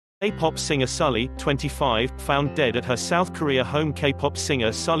K-pop singer Sulli, 25, found dead at her South Korea home. K-pop singer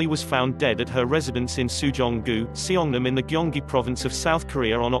Sulli was found dead at her residence in Sujong-gu, Seongnam in the Gyeonggi province of South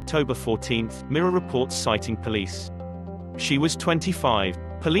Korea on October 14, Mirror reports citing police. She was 25.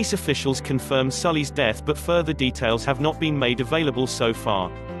 Police officials confirmed Sulli's death, but further details have not been made available so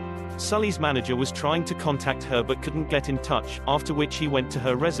far. Sulli's manager was trying to contact her but couldn't get in touch, after which he went to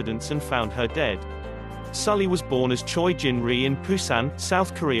her residence and found her dead. Sulli was born as Choi Jin-ri in Busan,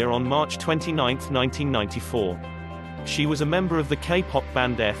 South Korea on March 29, 1994. She was a member of the K-pop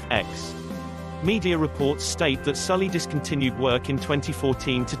band FX. Media reports state that Sulli discontinued work in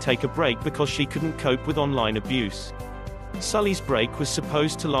 2014 to take a break because she couldn't cope with online abuse. Sulli's break was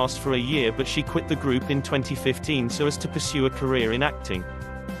supposed to last for a year, but she quit the group in 2015 so as to pursue a career in acting.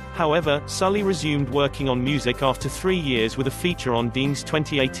 However, Sulli resumed working on music after 3 years with a feature on Dean's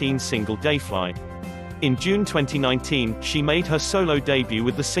 2018 single Dayfly. In June 2019, she made her solo debut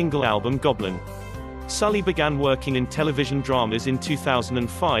with the single album Goblin. Sulli began working in television dramas in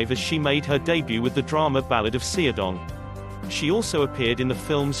 2005 as she made her debut with the drama Ballad of Seodong. She also appeared in the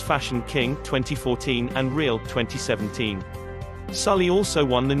films Fashion King 2014 and Real 2017. Sulli also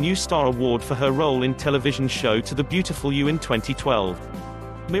won the New Star Award for her role in television show To the Beautiful You in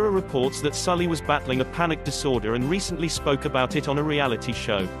 2012. Mirror reports that Sulli was battling a panic disorder and recently spoke about it on a reality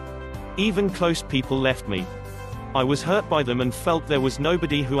show. Even close people left me. I was hurt by them and felt there was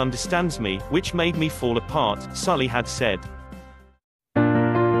nobody who understands me, which made me fall apart, Sulli had said.